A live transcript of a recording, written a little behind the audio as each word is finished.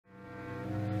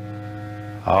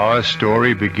Our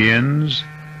story begins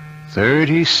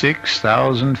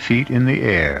 36,000 feet in the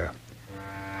air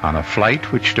on a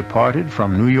flight which departed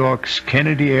from New York's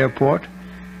Kennedy Airport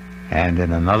and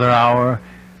in another hour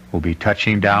will be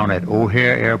touching down at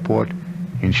O'Hare Airport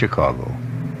in Chicago.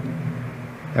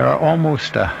 There are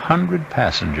almost 100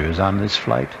 passengers on this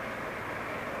flight,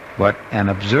 but an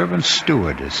observant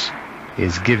stewardess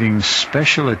is giving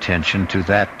special attention to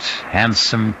that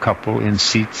handsome couple in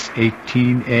seats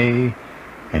 18A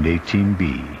and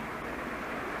 18B.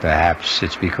 Perhaps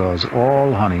it's because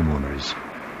all honeymooners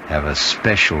have a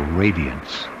special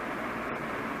radiance.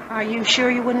 Are you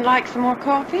sure you wouldn't like some more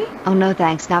coffee? Oh, no,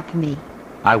 thanks. Not for me.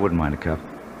 I wouldn't mind a cup.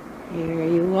 Here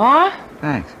you are.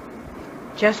 Thanks.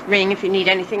 Just ring if you need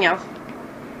anything else.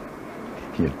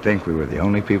 You'd think we were the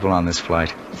only people on this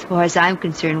flight. As far as I'm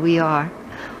concerned, we are.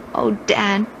 Oh,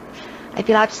 Dan, I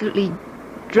feel absolutely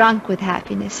drunk with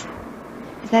happiness.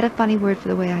 Is that a funny word for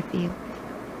the way I feel?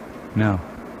 No.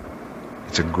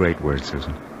 It's a great word,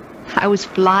 Susan. I was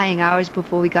flying hours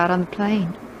before we got on the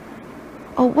plane.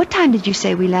 Oh, what time did you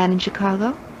say we land in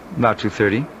Chicago? About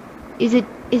 2:30. Is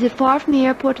it far from the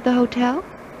airport to the hotel?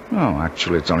 Oh,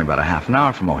 actually, it's only about a half an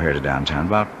hour from O'Hare to downtown.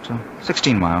 About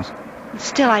 16 miles.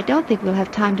 Still, I don't think we'll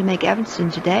have time to make Evanston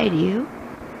today, do you?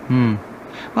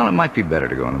 Well, it might be better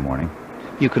to go in the morning.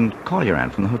 You can call your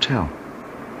aunt from the hotel.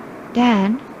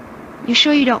 Dan, you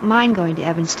sure you don't mind going to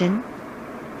Evanston?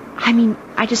 I mean,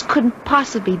 I just couldn't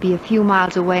possibly be a few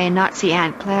miles away and not see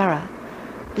Aunt Clara.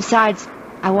 Besides,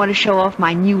 I want to show off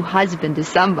my new husband to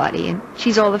somebody, and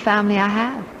she's all the family I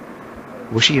have.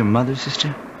 Was she your mother's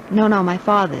sister? No, my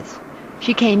father's.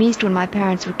 She came east when my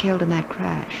parents were killed in that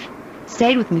crash.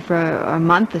 Stayed with me for a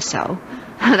month or so.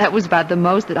 That was about the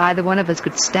most that either one of us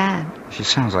could stand. She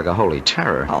sounds like a holy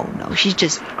terror. Oh, no, she's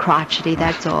just crotchety,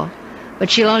 that's all. But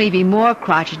she'll only be more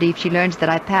crotchety if she learns that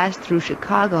I passed through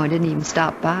Chicago and didn't even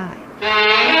stop by.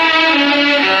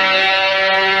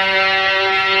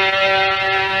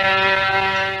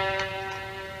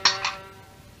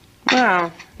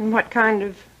 Well, and what kind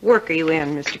of work are you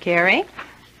in, Mr. Carey?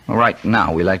 Well, right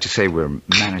now, we like to say we're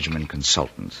management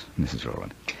consultants, Mrs.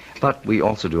 Rowland. But we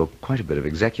also do quite a bit of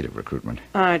executive recruitment.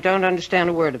 I don't understand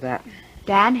a word of that.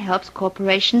 Dan helps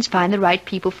corporations find the right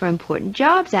people for important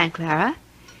jobs, Aunt Clara.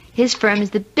 His firm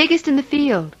is the biggest in the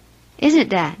field. Isn't it,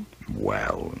 Dan?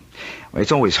 Well,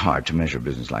 it's always hard to measure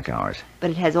business like ours.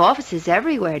 But it has offices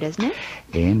everywhere, doesn't it?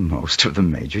 In most of the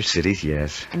major cities,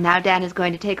 yes. And now Dan is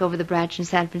going to take over the branch in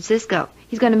San Francisco.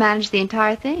 He's going to manage the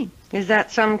entire thing. Is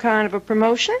that some kind of a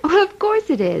promotion? Well, of course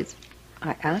it is.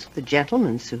 I asked the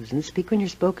gentleman, Susan. Speak when you're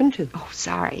spoken to. Oh,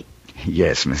 sorry.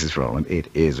 Yes, Mrs. Rowland, it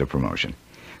is a promotion.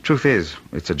 Truth is,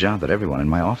 it's a job that everyone in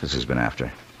my office has been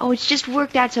after. Oh, it's just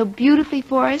worked out so beautifully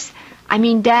for us. I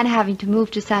mean, Dan having to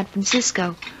move to San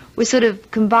Francisco. We're sort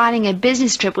of combining a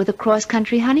business trip with a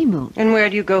cross-country honeymoon. And where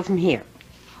do you go from here?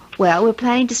 Well, we're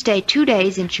planning to stay 2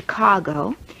 days in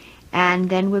Chicago, and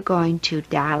then we're going to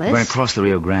Dallas. We're going to cross the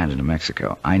Rio Grande into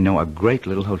Mexico. I know a great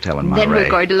little hotel in Monterey. Then we're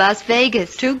going to Las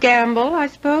Vegas. To gamble, I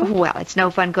suppose? Well, it's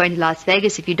no fun going to Las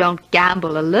Vegas if you don't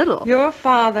gamble a little. Your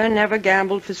father never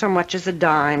gambled for so much as a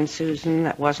dime, Susan.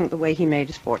 That wasn't the way he made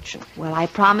his fortune. Well, I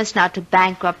promised not to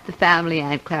bankrupt the family,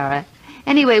 Aunt Clara.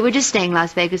 Anyway, we're just staying in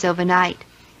Las Vegas overnight,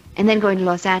 and then going to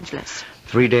Los Angeles.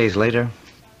 3 days later,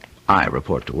 I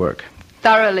report to work.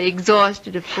 Thoroughly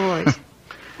exhausted, of course.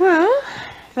 Well,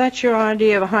 if that's your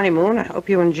idea of a honeymoon, I hope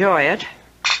you enjoy it.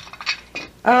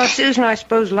 Susan, I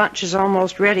suppose lunch is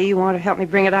almost ready. You want to help me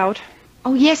bring it out?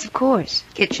 Oh, yes, of course.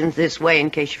 Kitchen's this way, in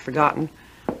case you've forgotten.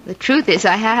 The truth is,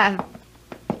 I have.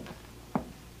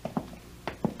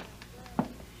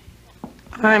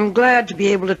 I'm glad to be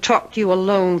able to talk to you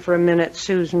alone for a minute,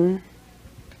 Susan.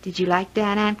 Did you like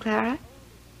Dan, Aunt Clara?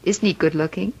 Isn't he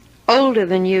good-looking? Older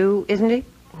than you, isn't he?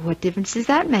 What difference does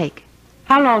that make?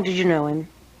 How long did you know him?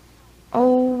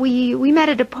 Oh, we met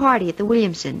at a party at the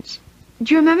Williamsons.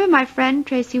 Do you remember my friend,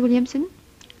 Tracy Williamson?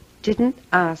 Didn't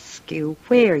ask you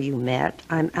where you met.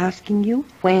 I'm asking you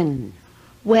when.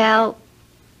 Well,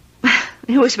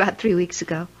 it was about 3 weeks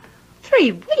ago.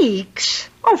 3 weeks?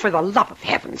 Oh, for the love of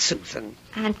heaven, Susan.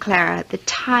 Aunt Clara, the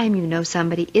time you know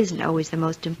somebody isn't always the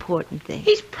most important thing.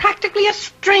 He's practically a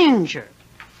stranger.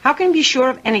 How can you be sure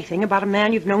of anything about a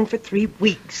man you've known for 3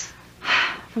 weeks?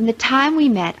 From the time we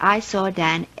met, I saw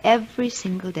Dan every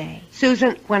single day.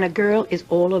 Susan, when a girl is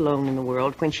all alone in the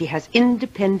world, when she has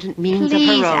independent means Please,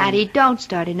 of her own... Addie, don't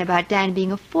start in about Dan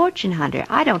being a fortune hunter.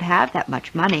 I don't have that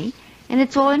much money, and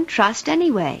it's all in trust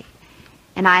anyway.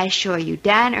 And I assure you,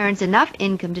 Dan earns enough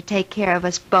income to take care of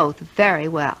us both very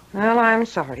well. Well, I'm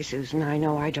sorry, Susan. I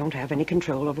know I don't have any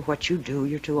control over what you do.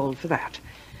 You're too old for that.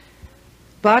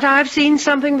 But I've seen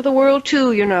something of the world,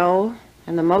 too, you know.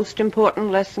 And the most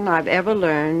important lesson I've ever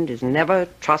learned is never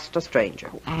trust a stranger.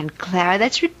 Aunt Clara,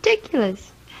 that's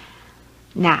ridiculous.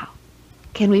 Now,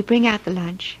 can we bring out the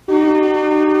lunch?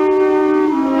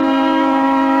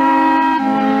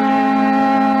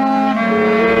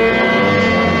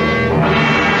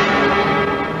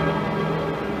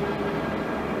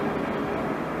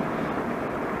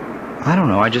 I don't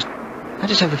know. I just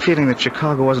have the feeling that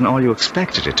Chicago wasn't all you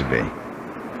expected it to be.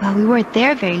 Well, we weren't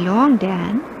there very long,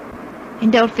 Dan.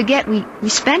 And don't forget, we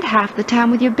spent half the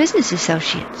time with your business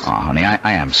associates. Oh, honey,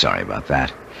 I am sorry about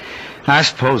that. I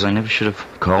suppose I never should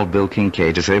have called Bill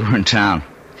Kincaid to say we're in town.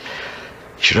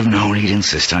 Should have known he'd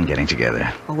insist on getting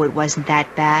together. Oh, it wasn't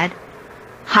that bad.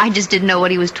 I just didn't know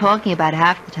what he was talking about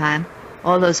half the time.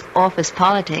 All those office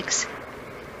politics.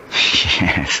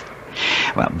 Yes.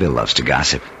 Well, Bill loves to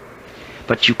gossip.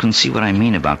 But you can see what I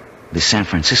mean about the San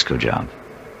Francisco job.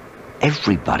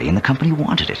 Everybody in the company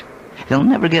wanted it. They'll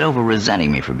never get over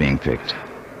resenting me for being picked.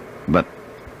 But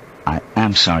I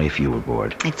am sorry if you were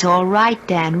bored. It's all right,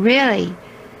 Dan, really.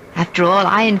 After all,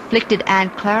 I inflicted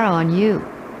Aunt Clara on you.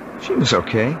 She was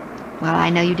okay. Well, I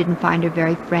know you didn't find her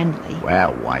very friendly.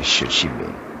 Well, why should she be?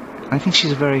 I think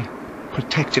she's a very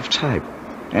protective type.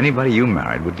 Anybody you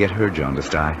married would get her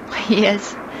jaundiced eye.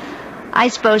 Yes, I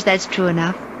suppose that's true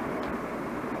enough.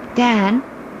 Dan,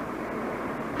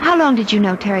 how long did you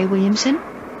know Terry Williamson?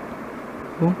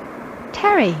 Who?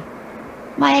 Terry,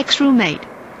 my ex-roommate.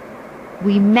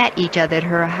 We met each other at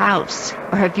her house.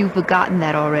 Or have you forgotten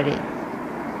that already?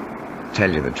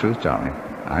 Tell you the truth, darling,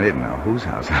 I didn't know whose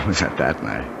house I was at that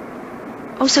night.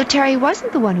 Oh, so Terry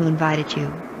wasn't the one who invited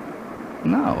you?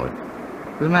 No,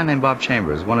 it was a man named Bob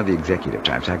Chambers, one of the executive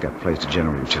types. I got placed at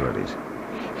General Utilities.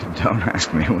 Don't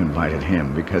ask me who invited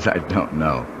him, because I don't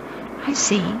know. I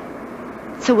see.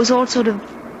 So it was all sort of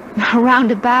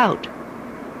roundabout.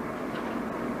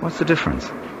 What's the difference?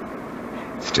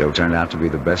 Still turned out to be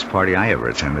the best party I ever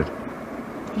attended.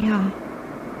 Yeah.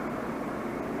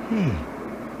 Hey,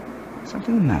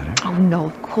 something the matter? Oh, no,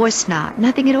 of course not.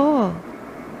 Nothing at all.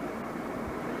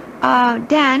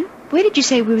 Dan, where did you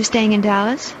say we were staying in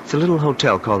Dallas? It's a little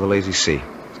hotel called the Lazy Sea.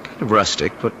 It's kind of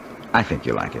rustic, but I think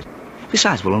you'll like it.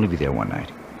 Besides, we'll only be there one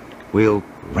night. We'll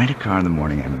rent a car in the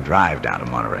morning and drive down to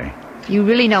Monterey. You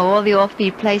really know all the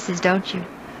offbeat places, don't you?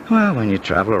 Well, when you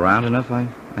travel around enough, I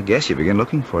guess you begin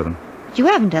looking for them. You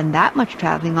haven't done that much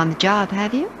traveling on the job,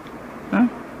 have you? Huh?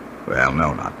 Well,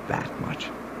 no, not that much.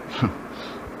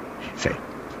 Say,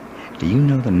 do you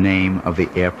know the name of the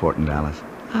airport in Dallas?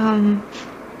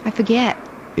 I forget.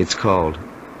 It's called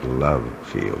Love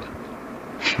Field.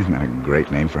 Isn't that a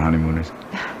great name for honeymooners?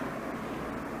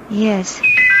 Yes.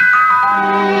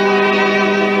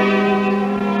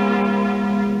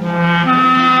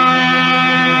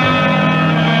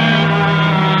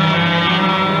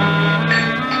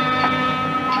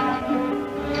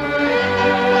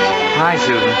 Hi,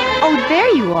 Susan. Oh,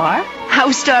 there you are. I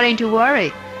was starting to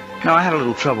worry. No, I had a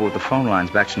little trouble with the phone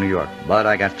lines back to New York, but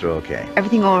I got through okay.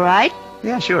 Everything all right?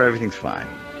 Yeah, sure, everything's fine.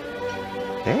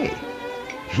 Hey,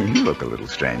 you look a little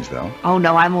strange, though. Oh,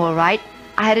 no, I'm all right.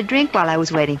 I had a drink while I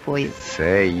was waiting for you.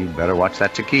 Say, you better watch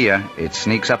that tequila. It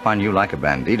sneaks up on you like a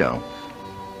bandito.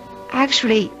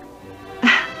 Actually,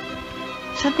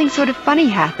 something sort of funny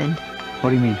happened.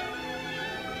 What do you mean?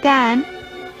 Dan,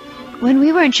 when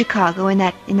we were in Chicago in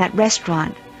that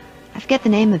restaurant, I forget the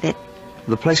name of it.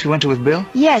 The place we went to with Bill?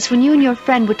 Yes, when you and your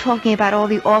friend were talking about all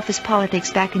the office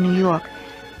politics back in New York,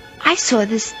 I saw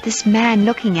this man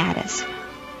looking at us.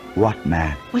 What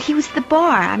man? Well, he was at the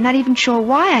bar. I'm not even sure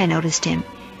why I noticed him.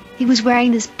 He was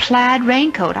wearing this plaid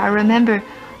raincoat. I remember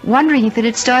wondering if it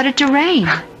had started to rain.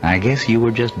 I guess you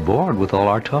were just bored with all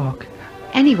our talk.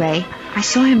 Anyway, I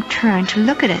saw him turn to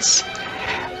look at us.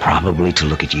 Probably to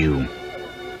look at you.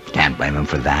 Can't blame him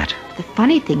for that. The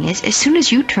funny thing is, as soon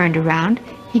as you turned around,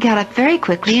 he got up very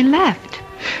quickly and left.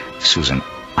 Susan,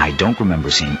 I don't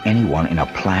remember seeing anyone in a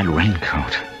plaid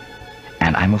raincoat.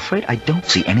 And I'm afraid I don't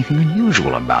see anything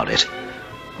unusual about it.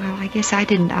 Well, I guess I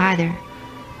didn't either.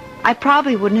 I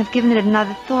probably wouldn't have given it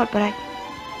another thought, but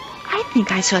I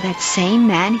think I saw that same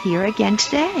man here again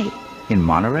today. In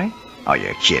Monterey? Oh,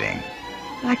 you're kidding.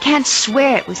 Well, I can't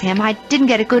swear it was him. I didn't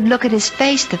get a good look at his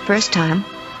face the first time.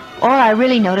 All I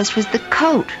really noticed was the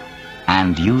coat.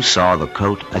 And you saw the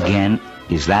coat again?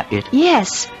 Is that it?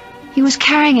 Yes. He was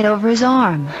carrying it over his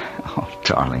arm. Oh,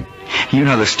 darling. You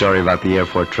know the story about the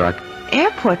airport truck?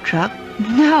 Airport truck?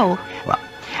 No. Well,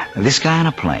 this guy on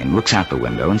a plane looks out the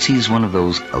window and sees one of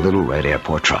those little red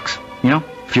airport trucks. You know,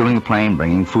 fueling the plane,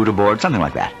 bringing food aboard, something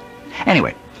like that.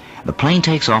 Anyway, the plane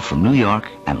takes off from New York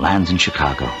and lands in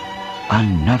Chicago.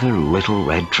 another little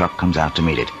red truck comes out to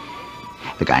meet it.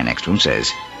 The guy next to him says,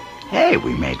 "Hey,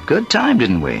 we made good time,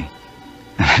 didn't we?"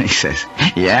 And he says,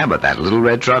 "Yeah, but that little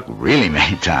red truck really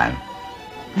made time."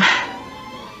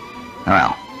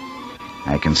 Well,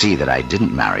 I can see that I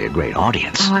didn't marry a great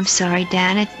audience. Oh, I'm sorry,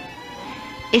 Dan.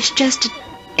 It's just,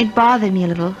 it bothered me a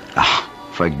little. Oh,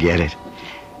 forget it.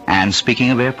 And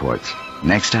speaking of airports,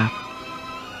 next stop,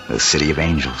 the City of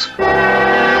Angels.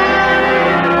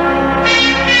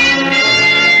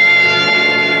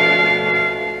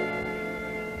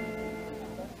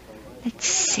 Let's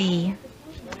see.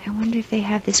 I wonder if they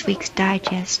have this week's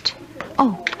digest.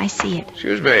 Oh, I see it.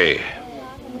 Excuse me.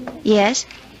 Yes?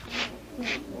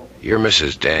 You're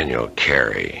Mrs. Daniel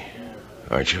Carey,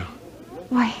 aren't you?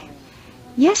 Why,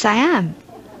 yes, I am.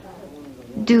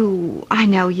 Do I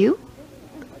know you?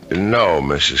 No,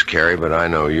 Mrs. Carey, but I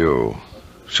know you.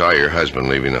 Saw your husband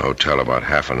leaving the hotel about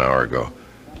half an hour ago.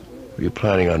 Were you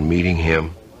planning on meeting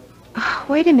him? Oh,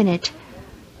 wait a minute.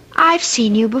 I've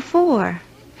seen you before.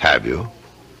 Have you?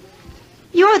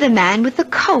 You're the man with the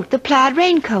coat, the plaid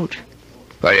raincoat.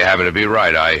 Well, you happen to be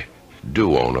right. I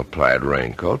do own a plaid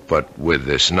raincoat, but with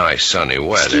this nice sunny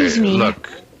weather... Excuse me. Look,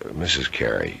 Mrs.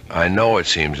 Carey, I know it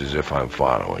seems as if I'm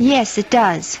following you. Yes, it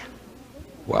does.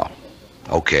 Well,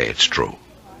 okay, it's true.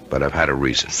 But I've had a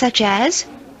reason. Such as?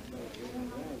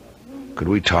 Could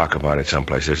we talk about it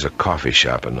someplace? There's a coffee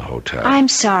shop in the hotel. I'm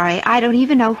sorry. I don't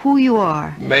even know who you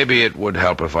are. Maybe it would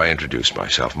help if I introduced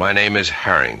myself. My name is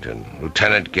Harrington,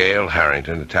 Lieutenant Gale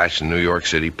Harrington, attached to the New York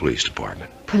City Police Department.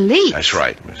 Police? That's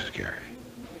right, Mrs. Carey.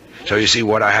 So you see,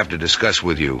 what I have to discuss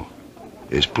with you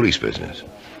is police business.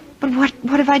 But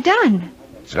what have I done?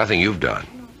 It's nothing you've done.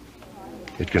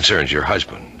 It concerns your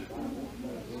husband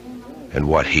and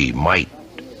what he might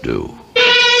do.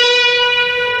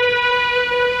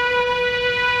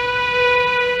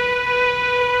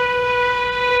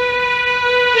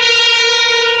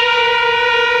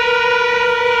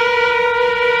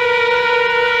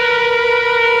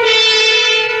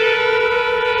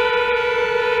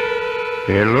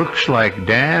 It looks like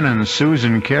Dan and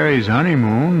Susan Carey's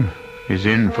honeymoon is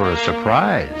in for a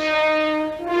surprise.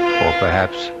 Or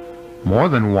perhaps more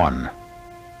than one.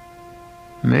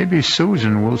 Maybe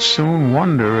Susan will soon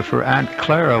wonder if her Aunt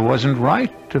Clara wasn't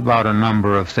right about a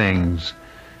number of things,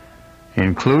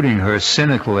 including her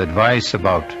cynical advice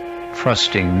about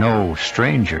trusting no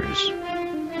strangers.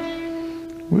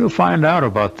 We'll find out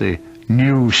about the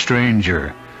new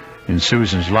stranger in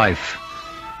Susan's life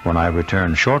when I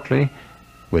return shortly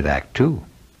with Act Two.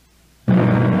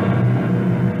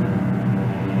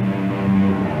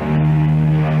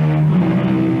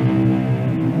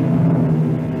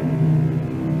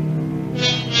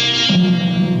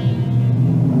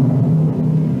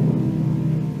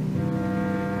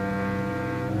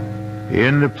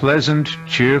 In the pleasant,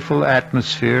 cheerful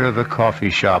atmosphere of a coffee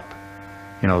shop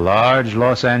in a large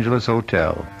Los Angeles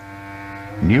hotel,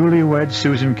 newlywed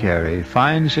Susan Carey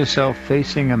finds herself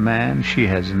facing a man she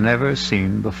has never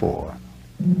seen before.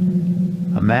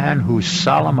 A man whose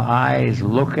solemn eyes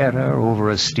look at her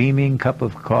over a steaming cup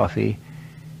of coffee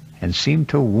and seem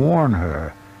to warn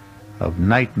her of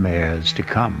nightmares to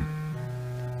come.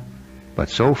 But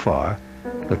so far,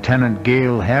 Lieutenant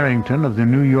Gale Harrington of the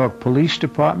New York Police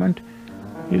Department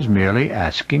is merely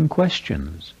asking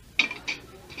questions.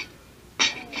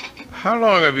 How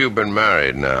long have you been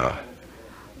married now?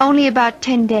 Only about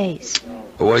 10 days.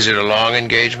 Was it a long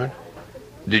engagement?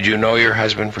 Did you know your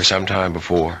husband for some time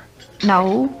before?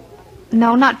 No,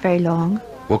 not very long.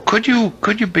 Well, could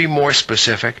you be more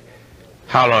specific?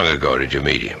 How long ago did you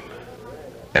meet him?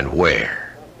 And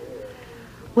where?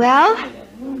 Well,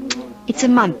 it's a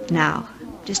month now.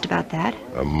 Just about that.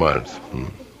 A month?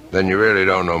 Then you really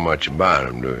don't know much about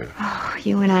him, do you? Oh,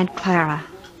 you and Aunt Clara.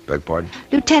 Beg pardon?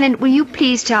 Lieutenant, will you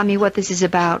please tell me what this is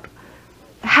about?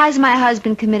 Has my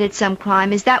husband committed some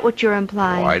crime? Is that what you're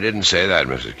implying? Oh, I didn't say that,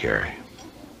 Mrs. Carey.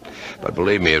 But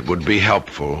believe me, it would be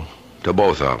helpful to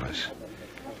both of us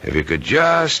if you could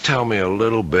just tell me a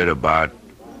little bit about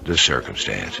the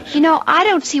circumstances. You know, I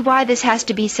don't see why this has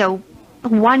to be so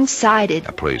one-sided.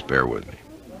 Now, please bear with me.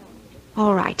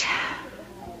 All right.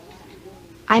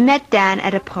 I met Dan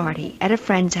at a party at a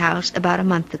friend's house about a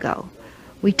month ago.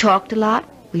 We talked a lot.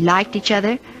 We liked each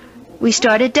other. We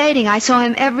started dating. I saw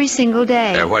him every single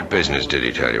day. What business did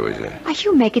he tell you he's in?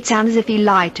 You make it sound as if he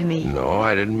lied to me. No,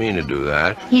 I didn't mean to do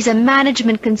that. He's a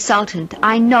management consultant.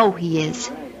 I know he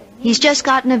is. He's just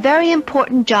gotten a very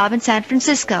important job in San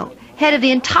Francisco, head of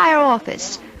the entire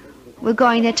office. We're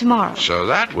going there tomorrow. So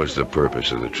that was the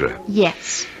purpose of the trip?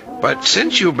 Yes. But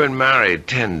since you've been married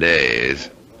 10 days,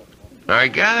 I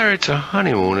gather it's a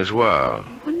honeymoon as well.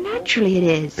 Well, naturally it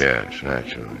is. Yes,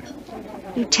 naturally.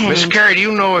 Lieutenant. Miss Carey, do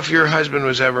you know if your husband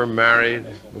was ever married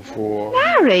before?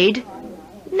 Married?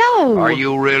 No. Are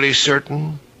you really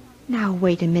certain? Now,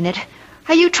 wait a minute.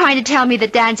 Are you trying to tell me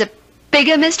that Dan's a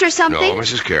bigamist or something? No,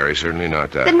 Mrs. Carey, certainly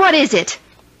not that. Then what is it?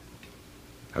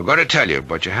 I'm going to tell you,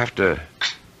 but you have to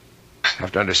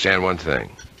understand one thing.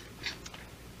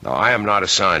 Now, I am not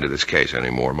assigned to this case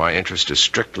anymore. My interest is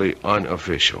strictly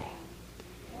unofficial.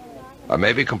 I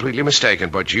may be completely mistaken,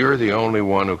 but you're the only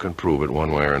one who can prove it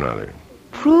one way or another.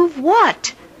 Prove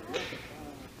what?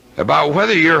 About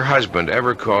whether your husband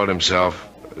ever called himself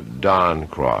Don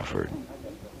Crawford,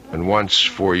 and once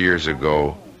 4 years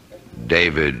ago,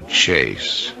 David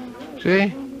Chase.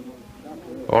 See?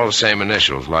 All the same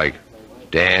initials, like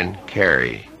Dan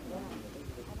Carey.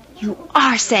 You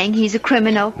are saying he's a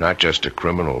criminal? Not just a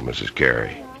criminal, Mrs.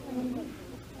 Carey.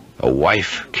 A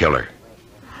wife killer.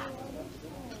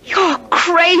 You're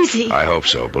crazy. I hope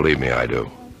so. Believe me, I do.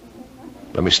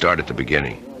 Let me start at the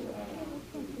beginning.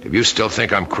 If you still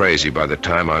think I'm crazy by the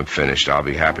time I'm finished, I'll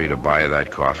be happy to buy you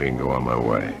that coffee and go on my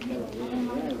way.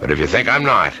 But if you think I'm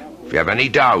not, if you have any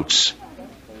doubts,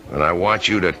 then I want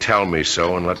you to tell me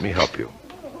so and let me help you.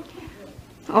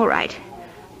 All right.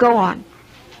 Go on.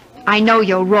 I know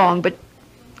you're wrong, but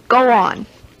go on.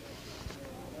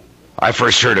 I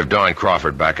first heard of Don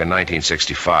Crawford back in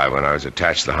 1965 when I was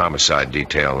attached to the homicide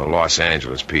detail in the Los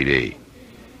Angeles PD.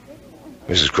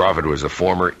 Mrs. Crawford was the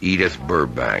former Edith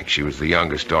Burbank. She was the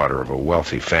youngest daughter of a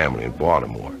wealthy family in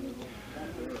Baltimore.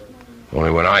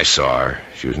 Only when I saw her,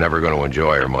 she was never going to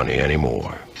enjoy her money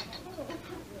anymore.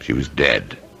 She was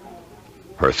dead.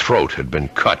 Her throat had been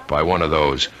cut by one of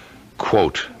those,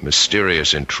 quote,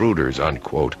 mysterious intruders,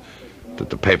 unquote, that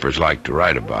the papers like to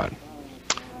write about.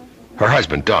 Her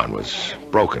husband, Don, was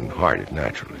broken-hearted,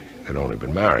 naturally. They'd only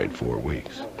been married 4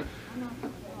 weeks.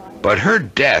 But her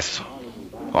death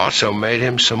also made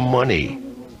him some money.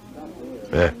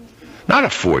 Not a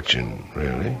fortune,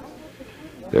 really.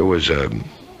 There was a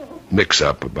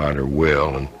mix-up about her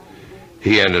will, and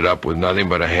he ended up with nothing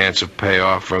but a handsome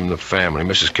payoff from the family.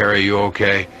 Mrs. Carey, you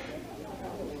okay?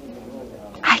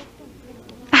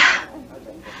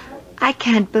 I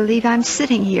can't believe I'm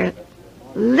sitting here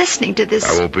listening to this.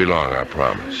 I won't be long, I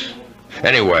promise.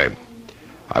 Anyway,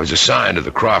 I was assigned to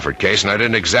the Crawford case, and I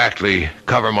didn't exactly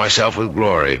cover myself with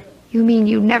glory. You mean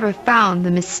you never found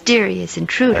the mysterious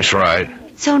intruder? That's right.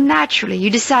 So naturally, you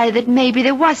decided that maybe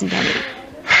there wasn't any.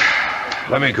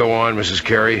 Let me go on, Mrs.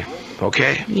 Carey,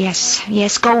 okay?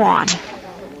 Yes, go on.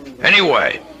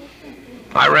 Anyway,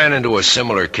 I ran into a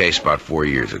similar case about 4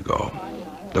 years ago.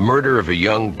 The murder of a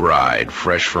young bride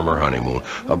fresh from her honeymoon,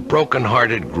 a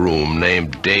broken-hearted groom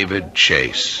named David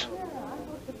Chase.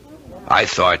 I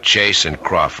thought Chase and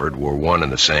Crawford were one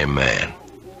and the same man.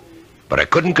 But I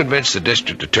couldn't convince the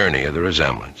district attorney of the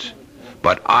resemblance.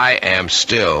 But I am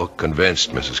still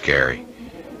convinced, Mrs. Carey.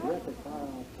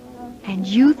 And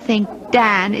you think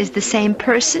Dan is the same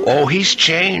person? Oh, he's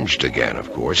changed again,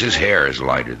 of course. His hair is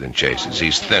lighter than Chase's.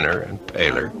 He's thinner and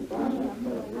paler.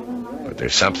 But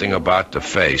there's something about the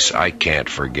face I can't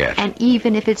forget. And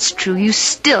even if it's true, you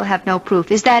still have no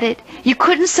proof. Is that it? You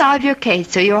couldn't solve your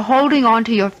case, so you're holding on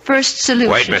to your first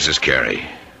solution. Wait, Mrs. Carey.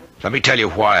 Let me tell you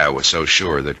why I was so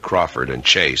sure that Crawford and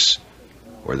Chase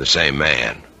were the same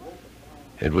man.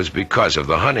 It was because of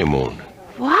the honeymoon.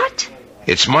 What?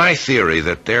 It's my theory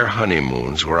that their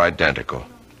honeymoons were identical.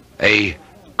 A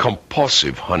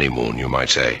compulsive honeymoon, you might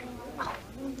say.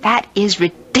 That is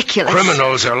ridiculous.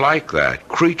 Criminals are like that.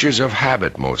 Creatures of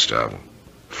habit, most of them.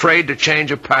 Afraid to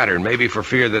change a pattern, maybe for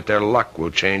fear that their luck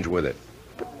will change with it.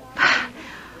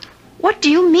 What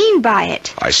do you mean by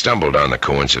it? I stumbled on the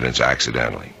coincidence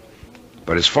accidentally.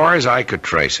 But as far as I could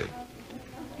trace it,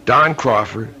 Don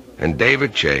Crawford and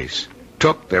David Chase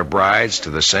took their brides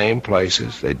to the same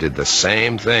places. They did the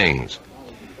same things.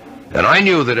 And I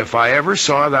knew that if I ever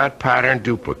saw that pattern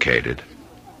duplicated,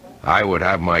 I would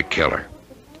have my killer.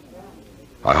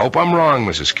 I hope I'm wrong,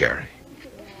 Mrs. Carey,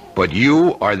 but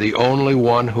you are the only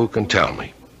one who can tell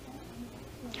me.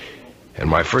 And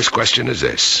my first question is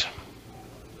this.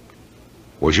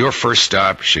 Was your first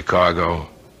stop Chicago?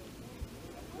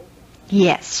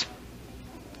 Yes.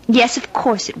 Yes, of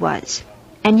course it was.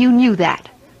 And you knew that.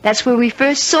 That's where we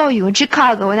first saw you, in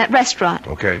Chicago, in that restaurant.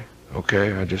 Okay.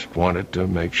 I just wanted to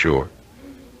make sure.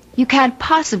 You can't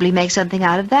possibly make something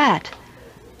out of that.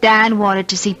 Dan wanted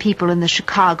to see people in the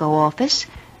Chicago office,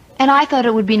 and I thought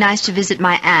it would be nice to visit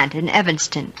my aunt in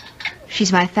Evanston.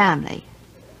 She's my family.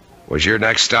 Was your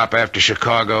next stop after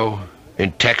Chicago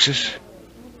in Texas?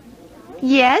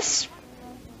 Yes.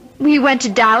 We went to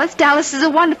Dallas. Dallas is a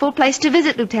wonderful place to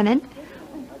visit, Lieutenant.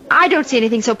 I don't see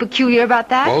anything so peculiar about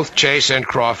that. Both Chase and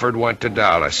Crawford went to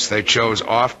Dallas. They chose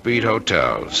offbeat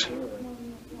hotels.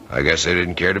 I guess they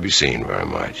didn't care to be seen very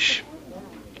much.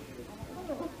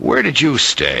 Where did you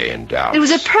stay in Dallas? It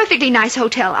was a perfectly nice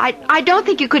hotel. I don't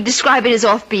think you could describe it as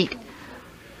offbeat.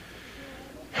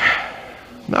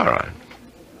 All right.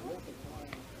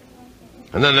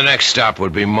 And then the next stop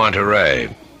would be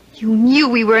Monterey. You knew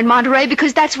we were in Monterey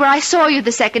because that's where I saw you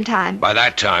the second time. By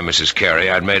that time, Mrs. Carey,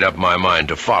 I'd made up my mind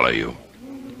to follow you.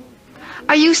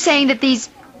 Are you saying that these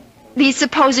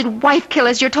supposed wife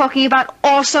killers you're talking about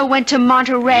also went to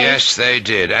Monterey? Yes, they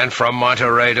did. And from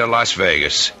Monterey to Las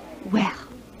Vegas. Well,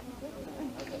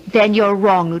 then you're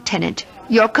wrong, Lieutenant.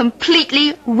 You're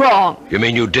completely wrong. You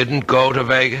mean you didn't go to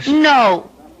Vegas?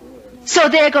 No. So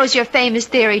there goes your famous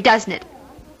theory, doesn't it?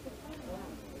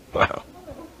 Well,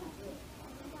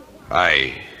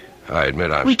 I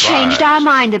admit I'm We surprised. changed our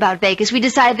mind about Vegas. We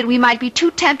decided that we might be too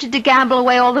tempted to gamble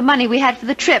away all the money we had for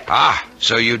the trip. Ah,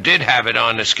 so you did have it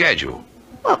on the schedule.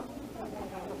 Well,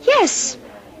 yes.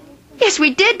 Yes,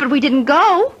 we did, but we didn't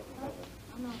go.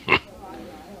 You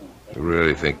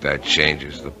really think that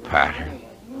changes the pattern?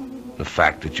 The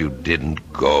fact that you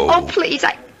didn't go? Oh, please,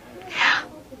 I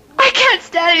can't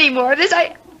stand any more of this.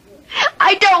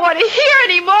 I don't want to hear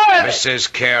any more of it.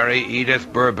 Mrs. Carey,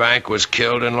 Edith Burbank was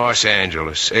killed in Los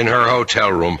Angeles, in her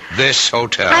hotel room. This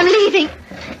hotel. I'm leaving.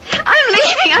 I'm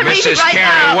leaving Mrs. right Carey,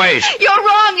 now. wait.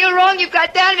 You're wrong. You've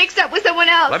got Dan mixed up with someone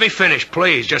else. Let me finish,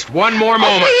 please. Just one more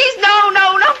moment. Please, no,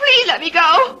 please let me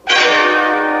go.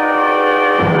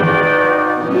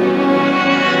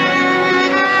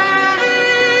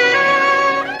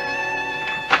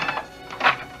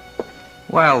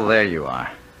 Well, there you are.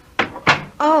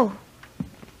 Oh,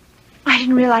 I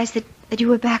didn't realize that you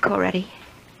were back already.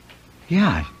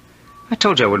 Yeah, I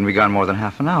told you I wouldn't be gone more than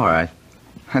half an hour.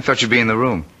 I thought you'd be in the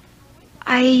room.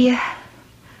 I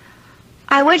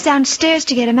went downstairs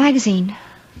to get a magazine.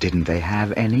 Didn't they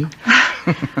have any?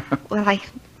 Well,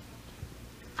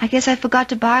 I guess I forgot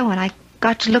to buy one. I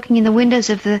got to looking in the windows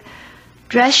of the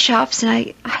dress shops, and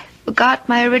I forgot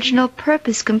my original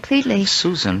purpose completely.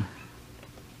 Susan,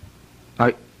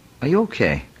 are you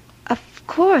okay? Of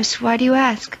course. Why do you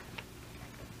ask?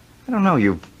 I don't know.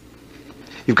 You've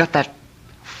got that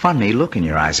funny look in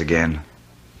your eyes again.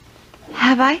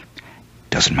 Have I?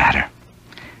 Doesn't matter.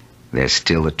 They're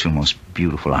still the two most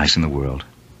beautiful eyes in the world.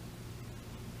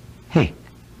 Hey,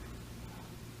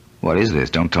 what is this?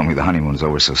 Don't tell me the honeymoon's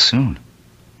over so soon.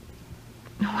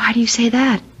 Why do you say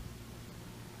that?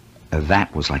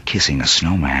 That was like kissing a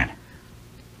snowman.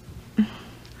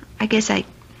 I guess I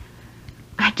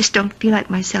just don't feel like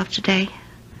myself today.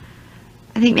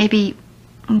 I think maybe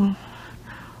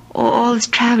all this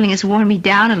traveling has worn me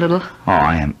down a little.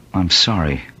 Oh, I'm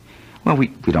sorry. Well, we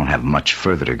don't have much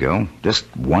further to go. Just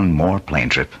one more plane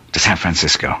trip to San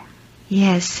Francisco.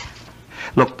 Yes.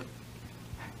 Look,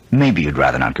 maybe you'd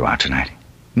rather not go out tonight.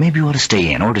 Maybe you ought to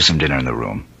stay in, order some dinner in the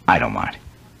room. I don't mind.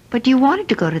 But you wanted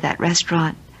to go to that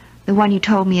restaurant, the one you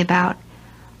told me about.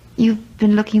 You've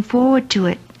been looking forward to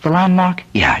it. The Landmark?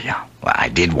 Yeah. Well, I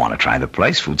did want to try the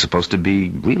place. Food's supposed to be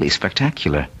really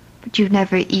spectacular. But you've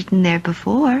never eaten there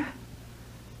before.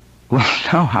 Well,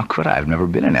 no, how could I? I've never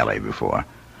been in L.A. before.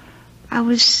 I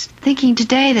was thinking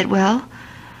today that, well,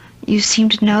 you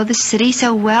seemed to know the city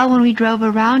so well when we drove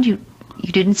around. You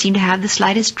didn't seem to have the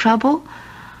slightest trouble.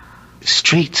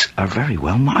 Streets are very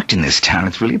well marked in this town.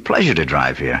 It's really a pleasure to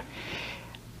drive here.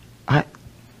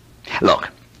 Look,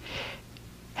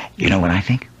 you know what I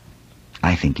think?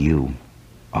 I think you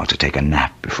ought to take a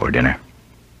nap before dinner.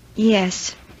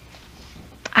 Yes.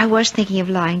 I was thinking of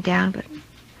lying down, but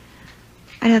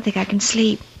I don't think I can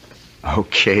sleep.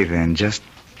 Okay, then, just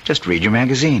read your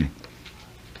magazine.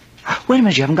 Wait a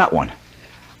minute, you haven't got one.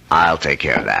 I'll take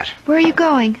care of that. Where are you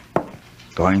going?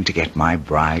 Going to get my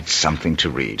bride something to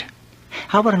read.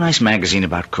 How about a nice magazine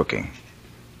about cooking?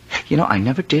 You know, I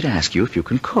never did ask you if you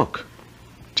can cook.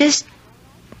 Just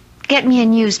get me a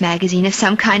news magazine of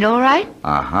some kind, all right?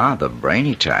 Uh-huh, the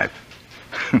brainy type.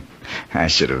 I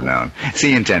should have known.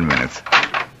 See you in 10 minutes.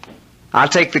 I'll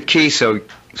take the key so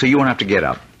you won't have to get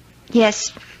up.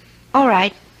 Yes, all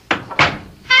right.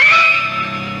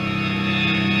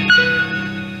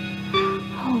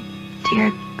 Oh,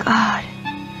 dear God.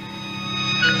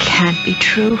 It can't be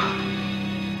true.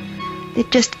 There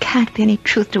just can't be any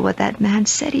truth to what that man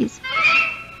said. He's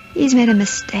made a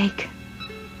mistake.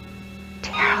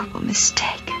 Terrible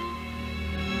mistake.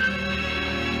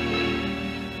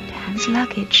 Dan's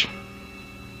luggage.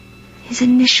 His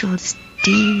initials,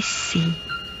 D.C.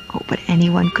 Oh, but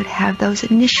anyone could have those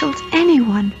initials.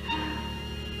 Anyone.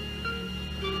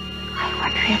 I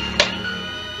wonder if...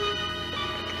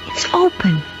 It's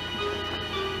open.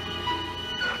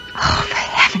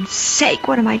 heaven's sake,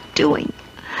 what am I doing?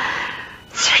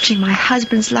 Searching my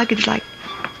husband's luggage like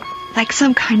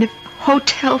some kind of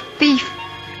hotel thief.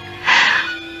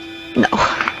 No,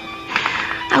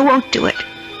 I won't do it.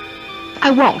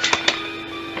 I won't.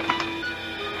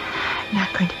 I'm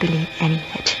not going to believe any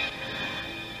of it.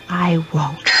 I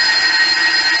won't.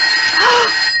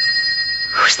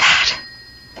 Who's that?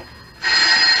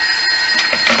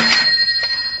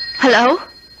 Hello?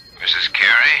 Mrs.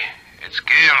 Carey, it's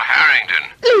Gail Harrington.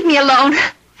 Leave me alone.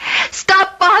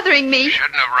 Stop bothering me. You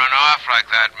shouldn't have run off like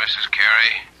that, Mrs.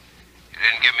 Carey. You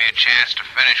didn't give me a chance to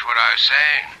finish what I was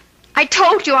saying. I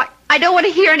told you, I don't want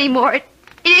to hear any more. It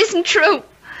isn't true.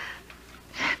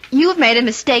 You've made a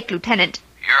mistake, Lieutenant.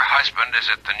 Your husband is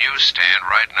at the newsstand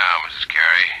right now, Mrs.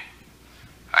 Carey.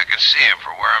 I can see him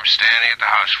from where I'm standing at the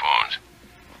house phones.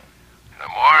 The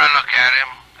more I look at him,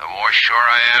 the more sure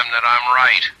I am that I'm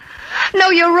right. No,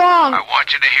 you're wrong. I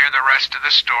want you to hear the rest of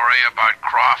the story about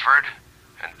Crawford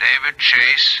and David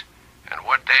Chase and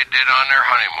what they did on their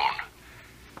honeymoon.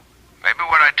 Maybe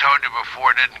what I told you before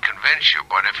didn't convince you,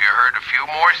 but if you heard a few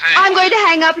more things... I'm going to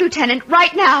hang up, Lieutenant,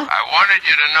 right now. I wanted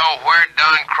you to know where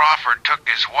Don Crawford took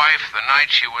his wife the night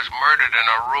she was murdered in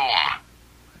a room.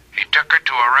 He took her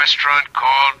to a restaurant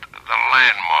called The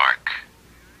Landmark.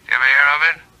 You ever hear of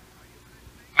it?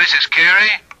 Mrs.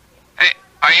 Carey? Hey,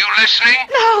 are you listening?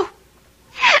 No.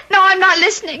 No, I'm not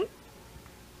listening.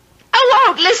 I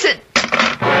won't listen.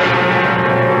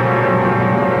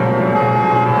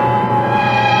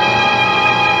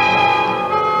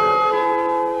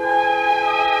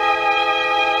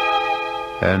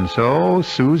 And so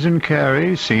Susan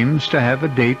Carey seems to have a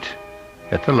date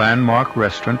at the Landmark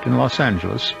restaurant in Los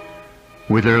Angeles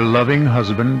with her loving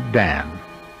husband, Dan.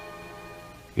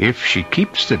 If she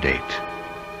keeps the date,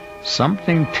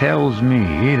 something tells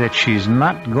me that she's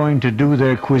not going to do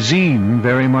their cuisine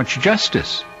very much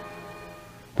justice,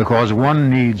 because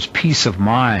one needs peace of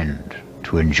mind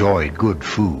to enjoy good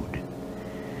food.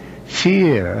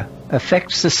 Fear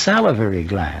affects the salivary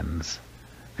glands,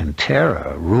 and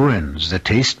terror ruins the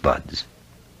taste buds.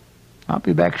 I'll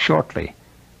be back shortly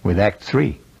with Act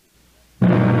 3.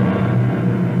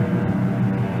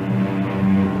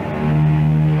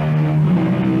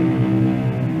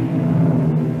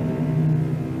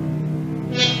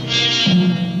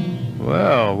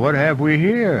 Well, what have we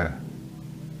here?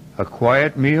 A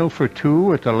quiet meal for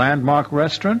two at the Landmark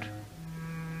restaurant?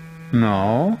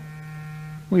 No,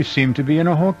 we seem to be in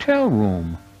a hotel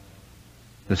room.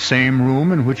 The same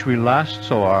room in which we last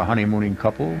saw our honeymooning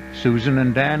couple, Susan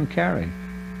and Dan Carey.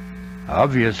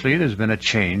 Obviously, there's been a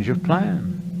change of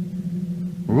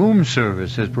plan. Room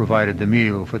service has provided the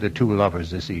meal for the two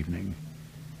lovers this evening.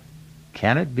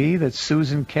 Can it be that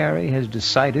Susan Carey has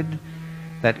decided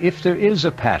that if there is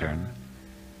a pattern,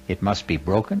 it must be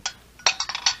broken?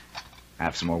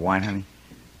 Have some more wine, honey?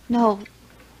 No.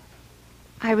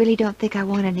 I really don't think I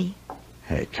want any.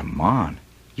 Hey, come on.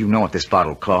 You know what this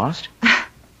bottle cost?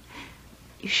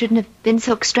 You shouldn't have been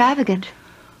so extravagant.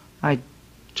 I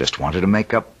just wanted to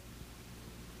make up...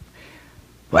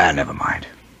 Well, never mind.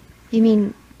 You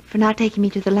mean for not taking me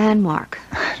to the Landmark?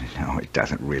 No, it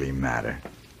doesn't really matter.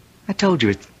 I told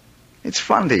you, it's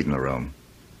fun to eat in the room.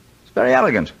 It's very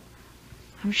elegant.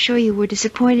 I'm sure you were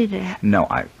disappointed at it. No,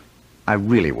 I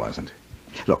really wasn't.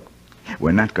 Look,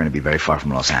 we're not going to be very far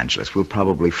from Los Angeles. We'll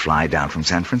probably fly down from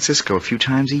San Francisco a few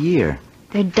times a year.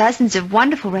 There are dozens of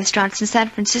wonderful restaurants in San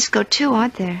Francisco, too,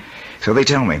 aren't there? So they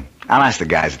tell me. I'll ask the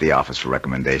guys at the office for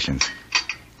recommendations.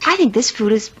 I think this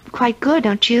food is quite good,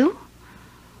 don't you?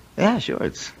 Yeah, sure,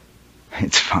 it's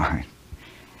fine.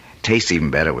 Tastes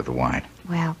even better with the wine.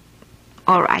 Well,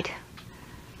 all right.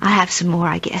 I'll have some more,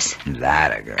 I guess.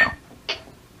 That a girl.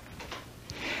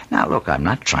 Now, look, I'm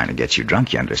not trying to get you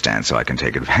drunk, you understand, so I can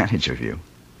take advantage of you.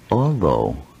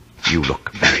 Although, you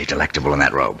look very delectable in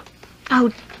that robe.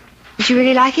 Oh, did you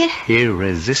really like it?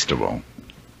 Irresistible.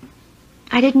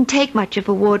 I didn't take much of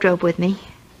a wardrobe with me.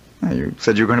 Well, you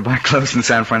said you were going to buy clothes in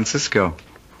San Francisco.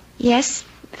 Yes,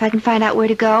 if I can find out where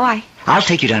to go, I'll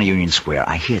take you down to Union Square.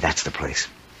 I hear that's the place.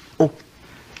 Oh,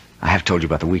 I have told you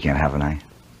about the weekend, haven't I?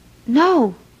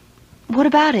 No. What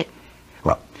about it?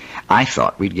 Well, I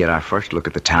thought we'd get our first look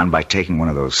at the town by taking one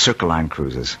of those Circle Line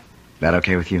cruises. That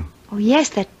okay with you? Oh, yes,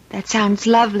 that sounds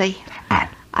lovely. And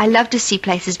I love to see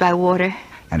places by water.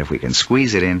 if we can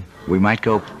squeeze it in, we might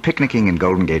go picnicking in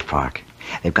Golden Gate Park.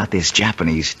 They've got this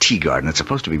Japanese tea garden that's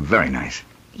supposed to be very nice.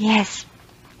 Yes.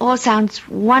 All sounds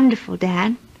wonderful,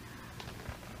 Dan.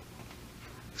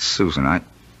 Susan, I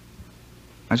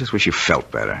just wish you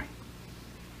felt better.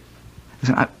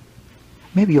 Listen,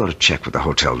 maybe you ought to check with the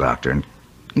hotel doctor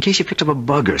in case you picked up a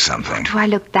bug or something. Do I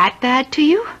look that bad to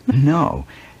you? No.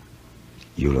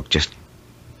 You look just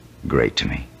great to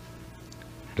me,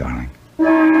 darling.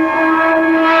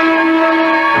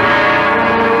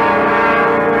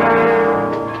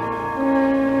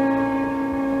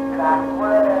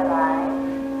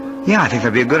 Yeah, I think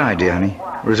that'd be a good idea, honey.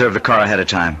 Reserve the car ahead of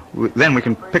time. Then we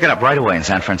can pick it up right away in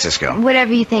San Francisco.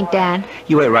 Whatever you think, Dan.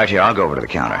 You wait right here. I'll go over to the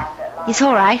counter. It's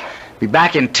all right. Be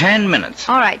back in 10 minutes.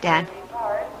 All right, Dan.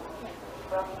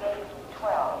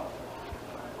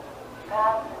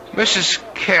 Mrs.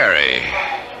 Carey.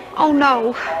 Oh,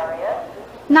 no.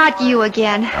 Not you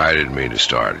again. I didn't mean to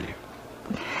startle you.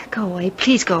 Go away.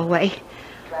 Please go away.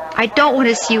 I don't want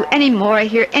to see you anymore or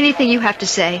hear anything you have to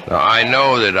say. Now, I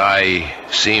know that I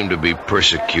seem to be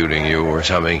persecuting you or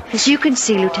something. As you can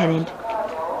see, Lieutenant,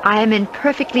 I am in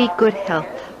perfectly good health.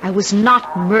 I was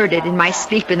not murdered in my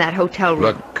sleep in that hotel room.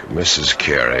 Look, Mrs.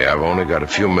 Carey, I've only got a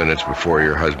few minutes before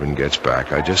your husband gets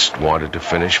back. I just wanted to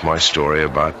finish my story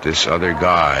about this other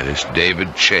guy, this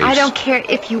David Chase. I don't care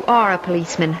if you are a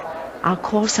policeman. I'll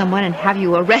call someone and have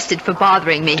you arrested for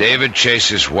bothering me. David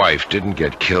Chase's wife didn't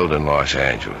get killed in Los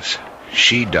Angeles.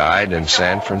 She died in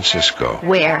San Francisco.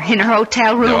 Where? In her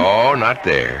hotel room? No, not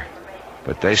there.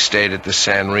 But they stayed at the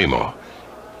San Remo.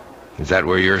 Is that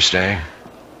where you're staying?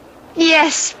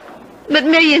 Yes, but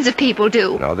millions of people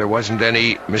do. No, there wasn't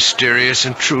any mysterious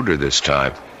intruder this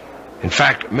time. In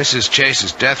fact, Mrs.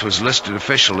 Chase's death was listed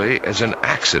officially as an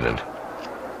accident.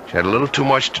 She had a little too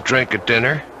much to drink at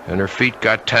dinner, and her feet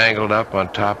got tangled up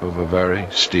on top of a very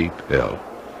steep hill.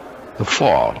 The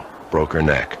fall broke her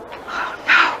neck.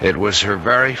 Oh, no. It was her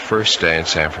very first day in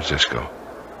San Francisco.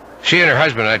 She and her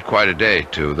husband had quite a day,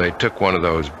 too. They took one of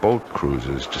those boat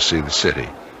cruises to see the city.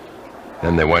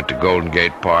 Then they went to Golden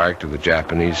Gate Park, to the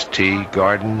Japanese tea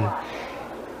garden.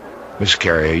 Miss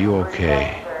Carey, are you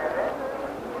okay?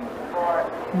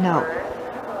 No.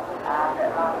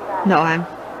 No,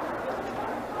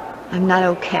 I'm not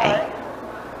okay.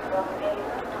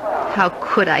 How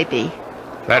could I be?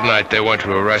 That night they went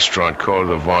to a restaurant called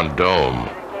the Vendome.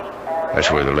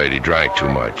 That's where the lady drank too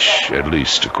much, at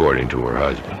least according to her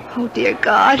husband. Oh, dear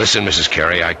God. Listen, Mrs.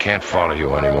 Carey, I can't follow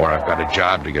you anymore. I've got a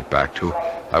job to get back to.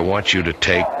 I want you to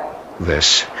take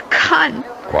this. A gun.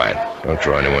 Quiet. Don't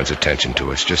draw anyone's attention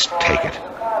to us. Just take it.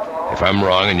 If I'm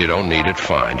wrong and you don't need it,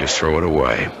 fine. Just throw it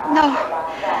away. No,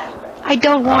 I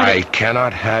don't want I it.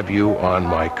 cannot have you on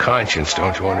my conscience,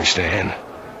 don't you understand?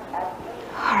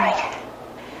 All right.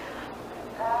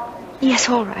 Yes,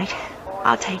 all right.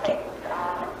 I'll take it.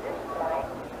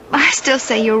 I still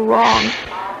say you're wrong.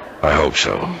 I hope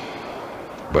so.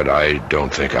 But I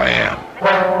don't think I am.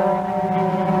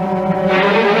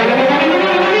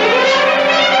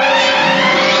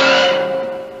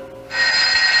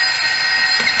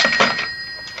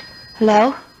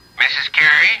 Hello? Mrs.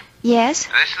 Carey? Yes?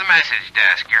 This is the message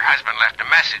desk. Your husband left a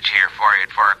message here for you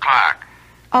at 4 o'clock.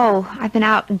 Oh, I've been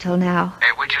out until now.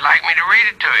 Would you like me to read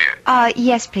it to you?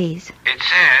 Yes, please. It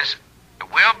says,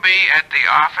 "We'll be at the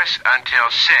office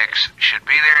until 6. Should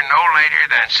be there no later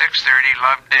than 6:30.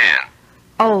 Love, Dan."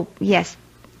 Oh, yes.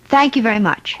 Thank you very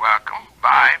much. Welcome.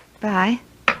 Bye. Bye.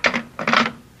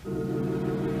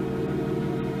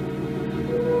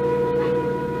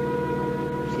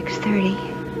 $6:30.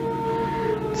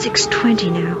 6:20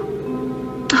 now.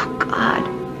 Oh, God.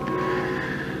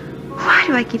 Why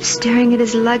do I keep staring at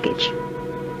his luggage?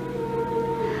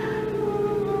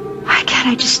 Why can't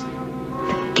I just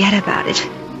forget about it?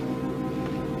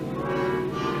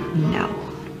 No.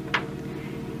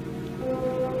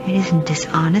 It isn't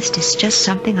dishonest. It's just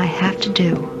something I have to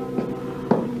do.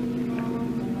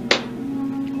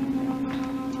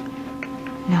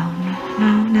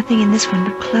 No, nothing in this one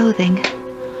but clothing.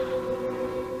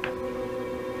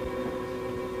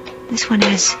 This one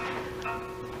has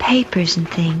papers and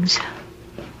things.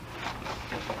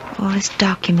 All his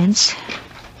documents.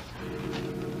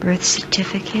 Birth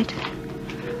certificate.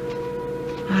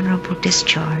 Honorable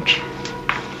discharge.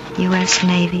 U.S.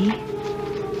 Navy.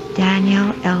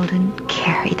 Daniel Eldon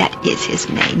Carey. That is his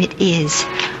name. It is.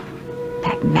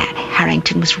 That Matt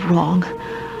Harrington was wrong.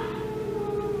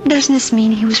 Doesn't this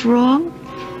mean he was wrong?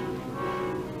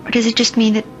 Or does it just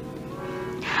mean that...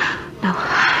 No.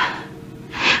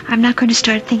 I'm not going to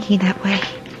start thinking that way.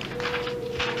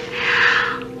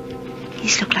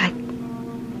 These look like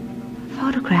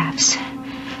photographs.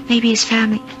 Maybe his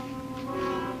family...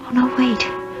 Oh, no,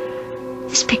 wait.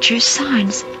 This picture is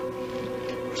signs.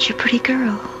 It's your pretty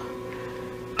girl.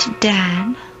 To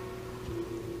Dan.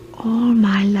 All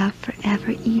my love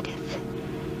forever, Edith.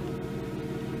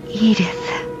 Edith.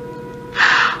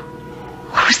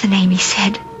 What was the name he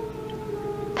said?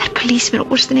 That policeman, what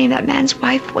was the name that man's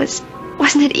wife was?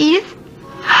 Wasn't it Edith?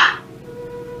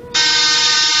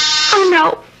 Oh,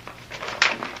 no.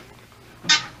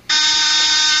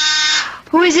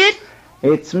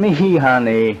 It's me,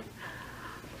 honey.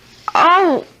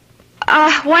 Oh,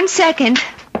 1 second.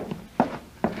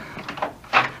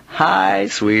 Hi,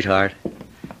 sweetheart.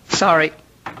 Sorry,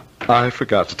 I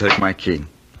forgot to take my key.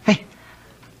 Hey,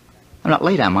 I'm not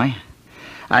late, am I?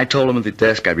 I told him at the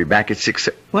desk I'd be back at 6.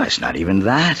 Well, it's not even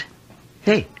that.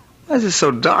 Hey, why is it so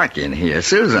dark in here,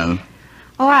 Susan?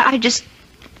 Oh, I just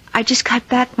got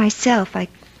back myself. I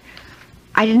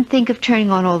didn't think of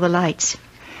turning on all the lights.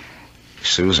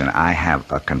 Susan, I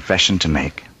have a confession to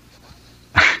make.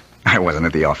 I wasn't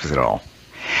at the office at all.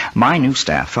 My new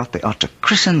staff thought they ought to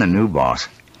christen the new boss.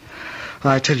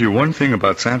 I tell you one thing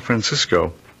about San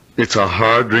Francisco. It's a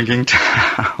hard-drinking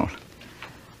town.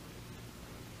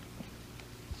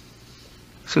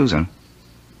 Susan,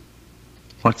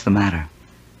 what's the matter?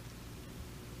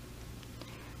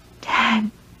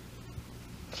 Dad,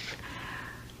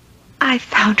 I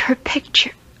found her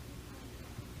picture.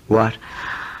 What?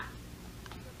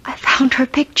 I found her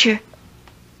picture.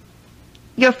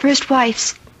 Your first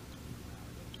wife's.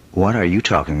 What are you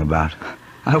talking about?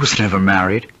 I was never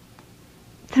married.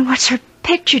 Then what's her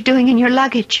picture doing in your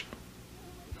luggage?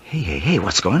 Hey,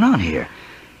 what's going on here?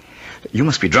 You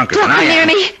must be drunker Don't than I come am.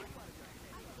 near me.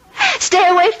 Stay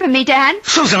away from me, Dan.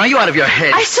 Susan, are you out of your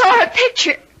head? I saw her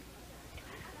picture.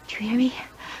 Do you hear me?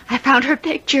 I found her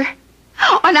picture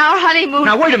on our honeymoon.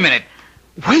 Now, wait a minute.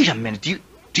 Wait a minute.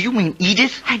 Do you mean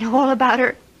Edith? I know all about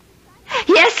her.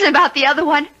 Yes, and about the other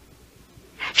one.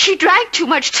 She drank too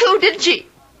much, too, didn't she?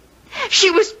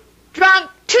 She was drunk,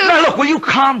 too. Now, look, will you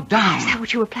calm down? Is that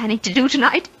what you were planning to do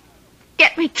tonight?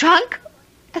 Get me drunk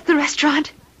at the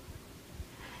restaurant?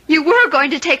 You were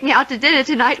going to take me out to dinner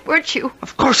tonight, weren't you?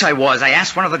 Of course I was. I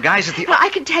asked one of the guys at the... Well, I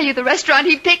can tell you the restaurant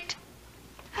he picked.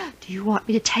 Do you want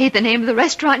me to tell you the name of the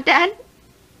restaurant, Dan?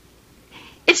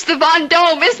 It's the Von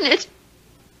Dome, isn't it?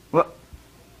 What?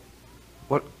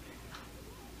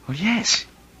 Well, yes.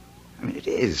 I mean, it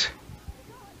is.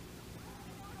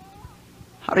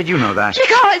 How did you know that?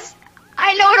 Because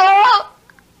I know it all.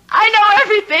 I know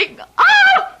everything.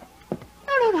 Oh!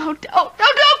 No,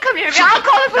 don't come near me. I'll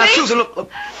call the police. Now, Susan, look.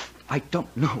 I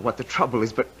don't know what the trouble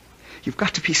is, but you've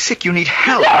got to be sick. You need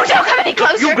help. No, don't come any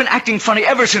closer. You've been acting funny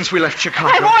ever since we left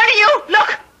Chicago. I'm warning you.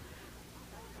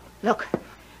 Look.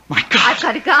 My God. I've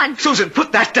got a gun. Susan,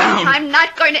 put that down. I'm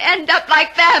not going to end up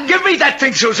like them. Give me that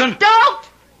thing, Susan. Don't.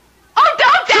 Oh,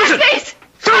 don't, Dad, Susan. please.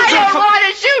 Susan, I don't want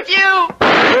to shoot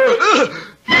you.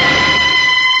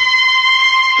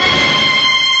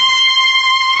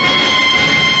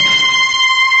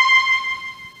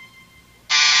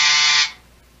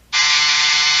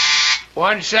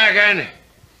 One second.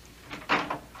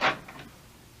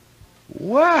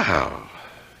 Wow.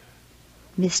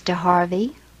 Mr.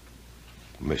 Harvey?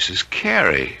 Mrs.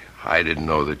 Carey, I didn't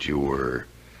know that you were...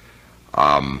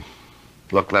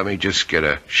 Look, let me just get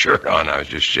a shirt on. I was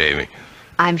just shaving.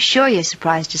 I'm sure you're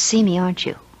surprised to see me, aren't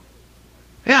you?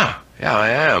 Yeah, I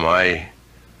am. I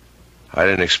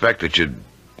didn't expect that you'd...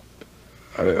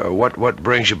 what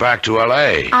brings you back to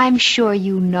L.A.? I'm sure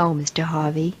you know, Mr.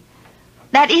 Harvey.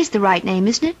 That is the right name,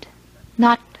 isn't it?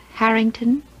 Not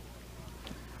Harrington?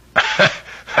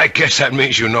 I guess that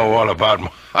means you know all about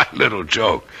my little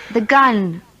joke. The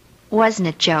gun wasn't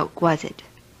a joke, was it?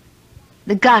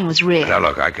 The gun was real. Now,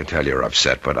 look, I can tell you're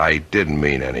upset, but I didn't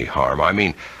mean any harm. I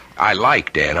mean, I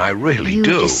like Dan. I really You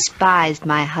do. despised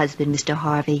my husband, Mr.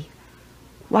 Harvey.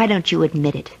 Why don't you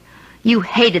admit it? You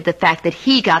hated the fact that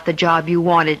he got the job you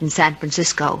wanted in San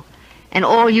Francisco. And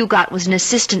all you got was an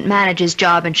assistant manager's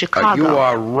job in Chicago. You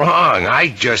are wrong. I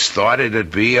just thought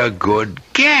it'd be a good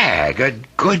gag, a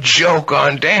good joke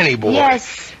on Danny boy.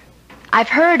 Yes, I've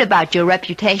heard about your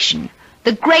reputation.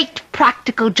 The great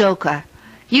practical joker.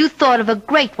 You thought of a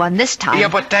great one this time. Yeah,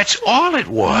 but that's all it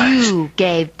was. You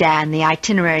gave Dan the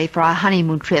itinerary for our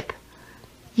honeymoon trip.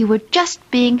 You were just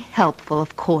being helpful,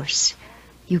 of course.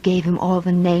 You gave him all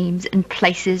the names and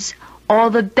places, all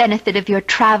the benefit of your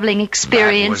traveling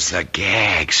experience. That was the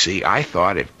gag. See, I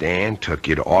thought if Dan took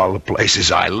you to all the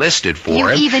places I listed for You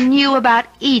him... even knew about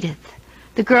Edith,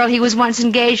 the girl he was once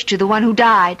engaged to, the one who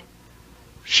died.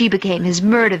 She became his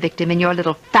murder victim in your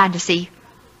little fantasy.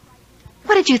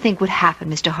 What did you think would happen,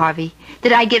 Mr. Harvey?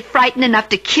 Did I get frightened enough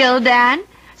to kill Dan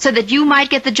so that you might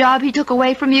get the job he took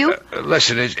away from you?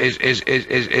 Listen,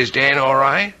 is Dan all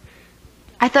right?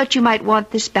 I thought you might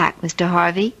want this back, Mr.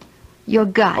 Harvey. Your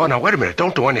gun. Oh, now, wait a minute.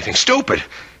 Don't do anything stupid.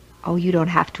 Oh, you don't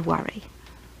have to worry.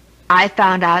 I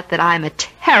found out that I'm a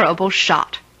terrible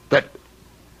shot.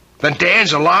 Then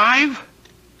Dan's alive?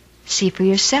 See for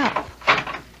yourself.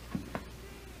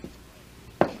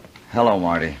 Hello,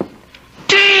 Marty.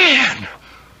 Dan!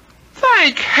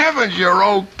 Thank heavens you're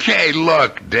okay.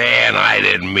 Look, Dan, I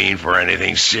didn't mean for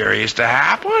anything serious to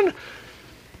happen.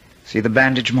 See the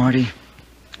bandage, Marty?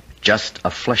 Just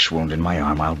a flesh wound in my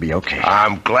arm. I'll be okay.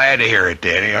 I'm glad to hear it,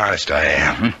 Danny. Honest, I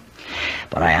am. Mm-hmm.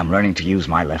 But I am learning to use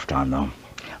my left arm, though.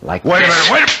 Like Wait a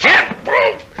this. minute, wait a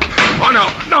minute.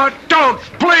 Oh, no, don't,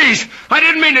 please. I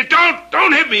didn't mean it.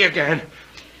 Don't hit me again.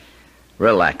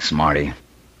 Relax, Marty.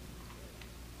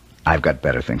 I've got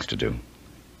better things to do.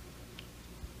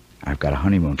 I've got a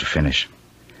honeymoon to finish.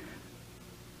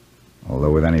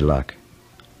 Although with any luck,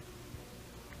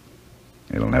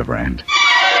 it'll never end.